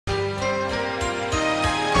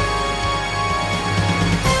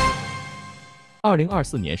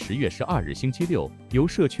2024年10月12日星期六，由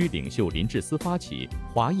社区领袖林志斯发起，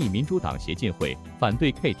华裔民主党协进会、反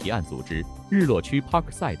对 K 提案组织、日落区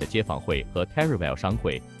Parkside 的街坊会和Taraval 商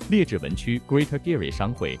会、列治文区 Greater Geary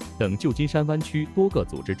商会等旧金山湾区多个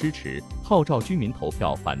组织支持，号召居民投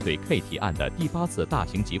票反对 K 提案的第8次大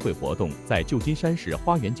型集会活动在旧金山市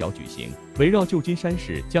花园角举行。围绕旧金山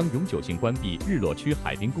市将永久性关闭日落区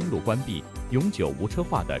海滨公路关闭、永久无车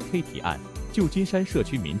化的 K 提案，旧金山社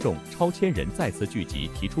区民众超千人再次聚集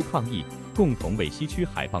提出抗议，共同为西区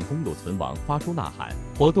海傍公路存亡发出呐喊。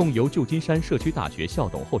活动由旧金山社区大学校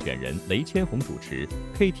董候选人雷千虹主持。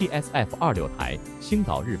KTSF 26台、星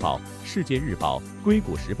岛日报、世界日报、硅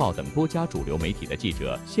谷时报等多家主流媒体的记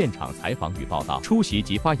者现场采访与报道。出席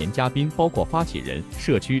及发言嘉宾包括发起人、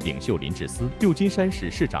社区领袖林志斯、旧金山市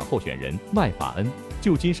市长候选人麦法恩、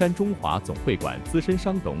旧金山中华总会馆资深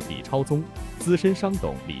商董李焯宗、资深商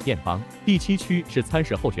董李殿邦、第7区市参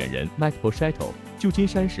事候选人Matt Boschetto、旧金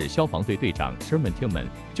山市消防队队长Sherman Tillman、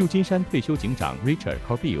旧金山退休警长 Richard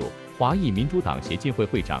Corbell、华裔民主党协进会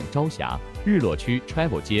会长朝霞、日落区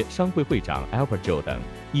Taraval 街商会会长 Alberto 等，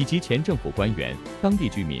以及前政府官员、当地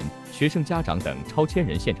居民、学生家长等超千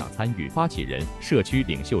人现场参与。发起人、社区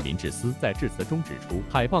领袖林志斯在致辞中指出，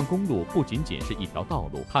海傍公路不仅仅是一条道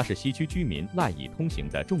路，它是西区居民赖以通行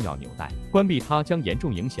的重要纽带，关闭它将严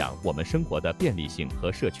重影响我们生活的便利性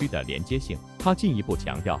和社区的连接性。他进一步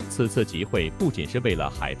强调，此次集会不仅是为了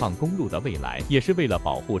海傍公路的未来，也是为了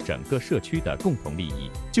保护整个社区的共同利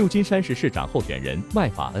益。旧金山市市长候选人麦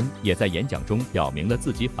法恩也在演讲中表明了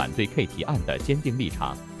自己反对 K 提案的坚定立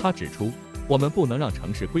场。他指出，我们不能让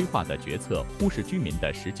城市规划的决策忽视居民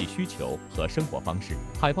的实际需求和生活方式。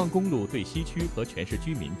海傍公路对西区和全市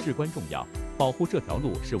居民至关重要，保护这条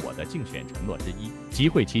路是我的竞选承诺之一。集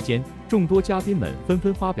会期间，众多嘉宾们纷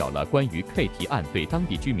纷发表了关于 K 提案对当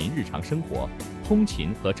地居民日常生活、通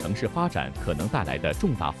勤和城市发展可能带来的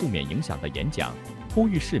重大负面影响的演讲，呼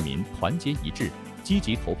吁市民团结一致，积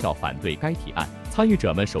极投票反对该提案。参与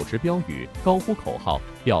者们手持标语，高呼口号，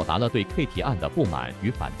表达了对 K 提案的不满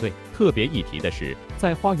与反对。特别一提的是，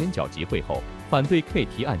在花园角集会后，反对 K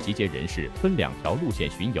提案集结人士分2条路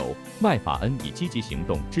线巡游。麦法恩以积极行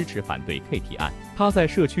动支持反对 K 提案。他在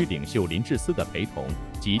社区领袖林志斯的陪同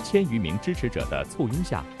及1000余名支持者的簇拥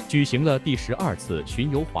下，举行了第12次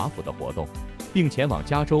巡游华府的活动，并前往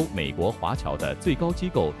加州美国华侨的最高机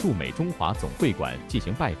构驻美中华总会馆进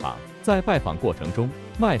行拜访。在拜访过程中，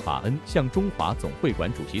麦法恩向中华总会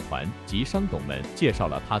馆主席团及商董们介绍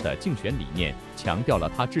了他的竞选理念，强调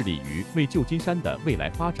了他致力于为旧金山的未来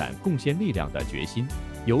发展贡献力量的决心，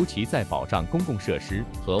尤其在保障公共设施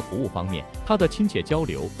和服务方面，他的亲切交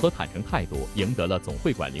流和坦诚态度赢得了总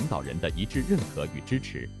会馆领导人的一致认可与支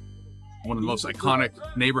持。One of the most iconic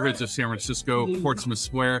neighborhoods of San Francisco, Portsmouth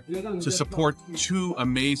Square, to support 2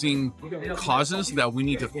 amazing causes that we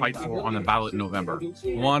need to fight for on the ballot in November.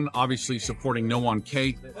 One, obviously supporting No on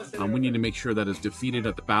K. We need to make sure that is defeated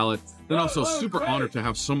at the ballot. Then also super honored to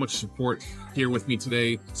have so much support here with me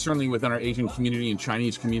today, certainly within our Asian community and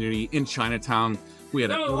Chinese community in Chinatown. We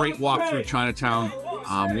had a great walk through Chinatown.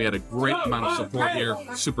 We had a great amount of support here.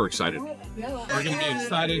 Super excited. We're going to be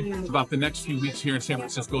excited about the next few weeks here in San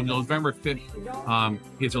Francisco. November 5th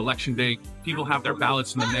is election day. People have their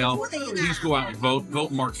ballots in the mail. Please go out and vote.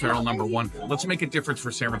 Vote Mark Farrell #1. Let's make a difference for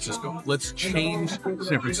San Francisco. Let's change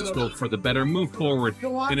San Francisco for the better, move forward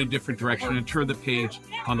in a different direction, and turn the page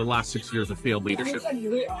on the last 6 years of failed leadership.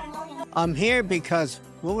 I'm here because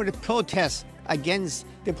we were to protest against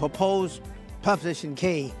the proposed Proposition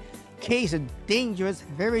K. K is dangerous,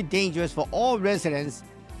 very dangerous for all residents,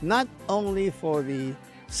 not only for the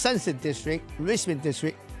Sunset District, Richmond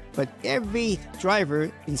District, but every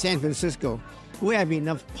driver in San Francisco. We have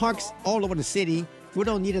enough parks all over the city. We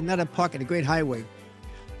don't need another park at the Great Highway.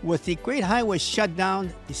 With the Great Highway shut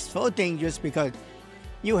down, it's so dangerous because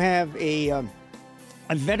you have a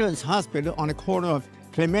veterans hospital on the corner of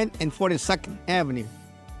Clement and 42nd Avenue.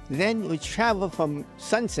 Then we travel from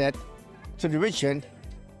Sunset to the Richmond.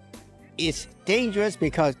 It's dangerous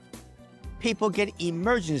because people get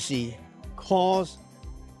emergency calls.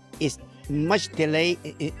 It's much delay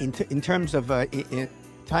in terms of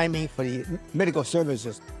timing for the medical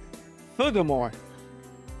services. Furthermore,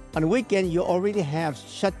 on the weekend, you already have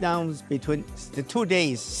shutdowns between the 2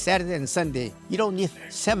 days, Saturday and Sunday. You don't need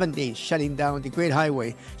 7 days shutting down the Great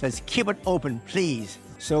Highway. Let's keep it open, please.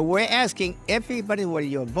 So we're asking everybody, whether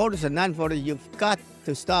you're voters or non-voters, you've got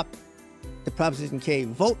to stop the Proposition K.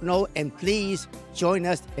 Vote no, and please join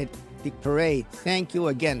us at the parade. Thank you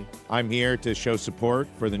again. I'm here to show support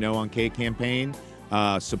for the No on K campaign,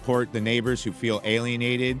 support the neighbors who feel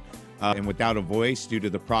alienated and without a voice due to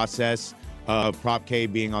the process of Prop K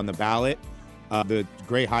being on the ballot. The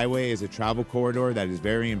Great Highway is a travel corridor that is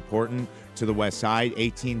very important to the west side.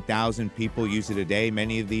 18,000 people use it a day.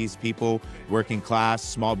 Many of these people, working class,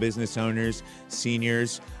 small business owners,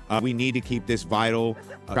 seniors. We need to keep this vital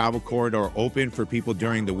travel corridor open for people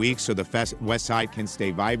during the week so the west side can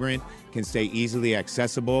stay vibrant, can stay easily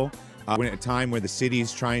accessible. When at a time where the city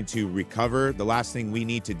is trying to recover, the last thing we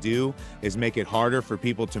need to do is make it harder for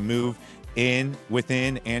people to move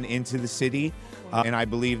within and into the city. And I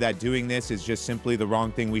believe that doing this is just simply the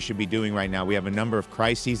wrong thing we should be doing right now. We have a number of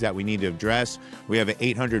crises that we need to address. We have an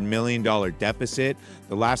 $800 million deficit.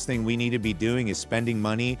 The last thing we need to be doing is spending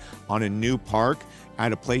money on a new park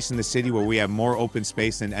at a place in the city where we have more open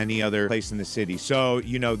space than any other place in the city. So,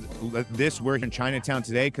 you know, we're in Chinatown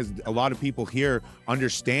today because a lot of people here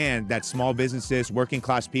understand that small businesses, working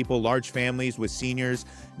class people, large families with seniors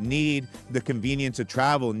need the convenience of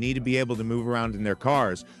travel, need to be able to move around in their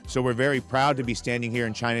cars. So we're very proud to be standing here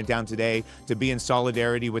in Chinatown today to be in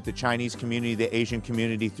solidarity with the Chinese community, the Asian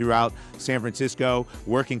community throughout San Francisco,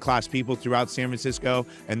 working class people throughout San Francisco,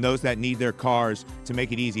 and those that need their cars to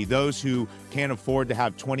make it easy. Those who can't afford to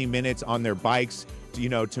have 20 minutes on their bikes, you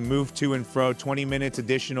know, to move to and fro, 20 minutes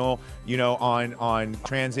additional, you know, on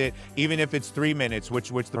transit, even if it's 3 minutes, which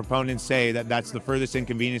the proponents say that's the furthest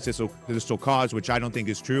inconvenience this will cause, which I don't think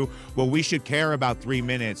is true. Well, we should care about 3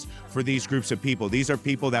 minutes for these groups of people. These are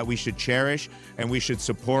people that we should cherish and we should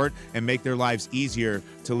support and make their lives easier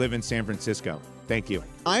to live in San Francisco. Thank you.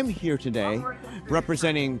 I'm here today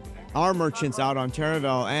representing our merchants out on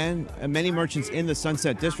Taraval and many merchants in the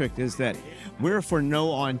Sunset District is that we're for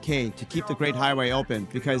no on K, to keep the Great Highway open,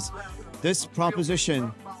 because this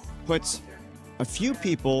proposition puts a few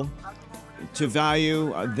people to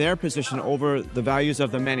value their position over the values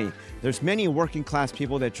of the many. There's many working class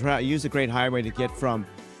people that use the Great Highway to get from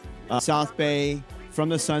South Bay, from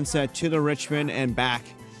the Sunset to the Richmond and back.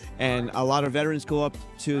 And a lot of veterans go up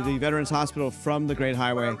to the Veterans Hospital from the Great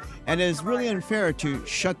Highway. And it is really unfair to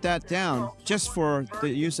shut that down just for the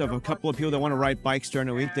use of a couple of people that want to ride bikes during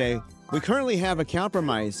a weekday. We currently have a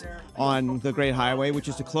compromise on the Great Highway, which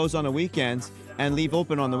is to close on the weekends and leave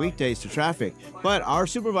open on the weekdays to traffic. But our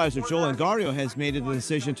supervisor, Joel Engario, has made the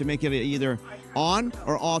decision to make it either on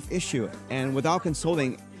or off issue, and without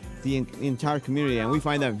consulting the entire community. And we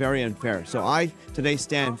find that very unfair. So I today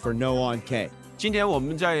stand for no on K. 今天我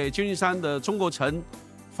们在旧金山的中国城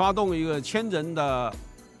发动一个1000人的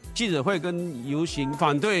记者会跟游行，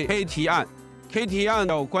反对 K 提案。K 提案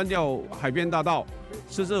要关掉海边大道，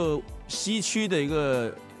是这西区的一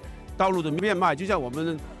个道路的面脉，就像我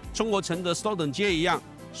们中国城的高等街一样。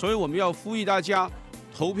所以我们要呼吁大家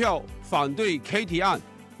投票反对 K 提案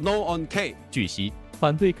 ，No on K。据悉，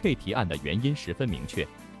反对 K 提案的原因十分明确。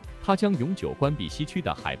 它将永久关闭西区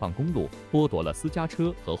的海傍公路，剥夺了私家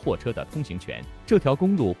车和货车的通行权。这条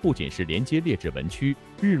公路不仅是连接列治文区、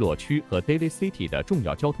日落区和 Daly City 的重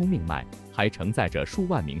要交通命脉，还承载着数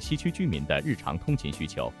万名西区居民的日常通勤需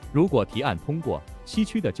求。如果提案通过，西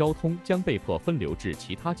区的交通将被迫分流至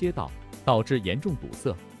其他街道，导致严重堵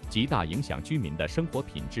塞，极大影响居民的生活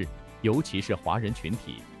品质，尤其是华人群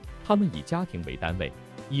体。他们以家庭为单位。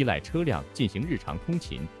 依赖车辆进行日常通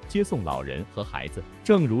勤、接送老人和孩子，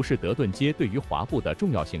正如是德顿街对于华埠的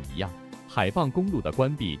重要性一样，海傍公路的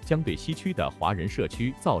关闭将对西区的华人社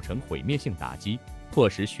区造成毁灭性打击，迫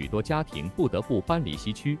使许多家庭不得不搬离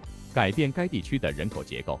西区，改变该地区的人口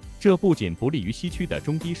结构。这不仅不利于西区的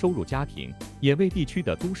中低收入家庭，也为地区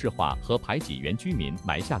的都市化和排挤原居民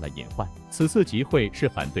埋下了隐患。此次集会是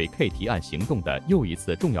反对 K 提案行动的又一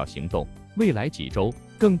次重要行动。未来几周，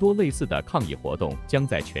 更多类似的抗议活动将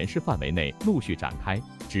在全市范围内陆续展开，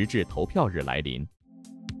直至投票日来临。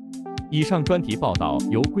以上专题报道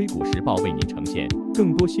由硅谷时报为您呈现。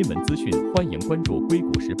更多新闻资讯，欢迎关注硅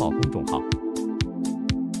谷时报公众号。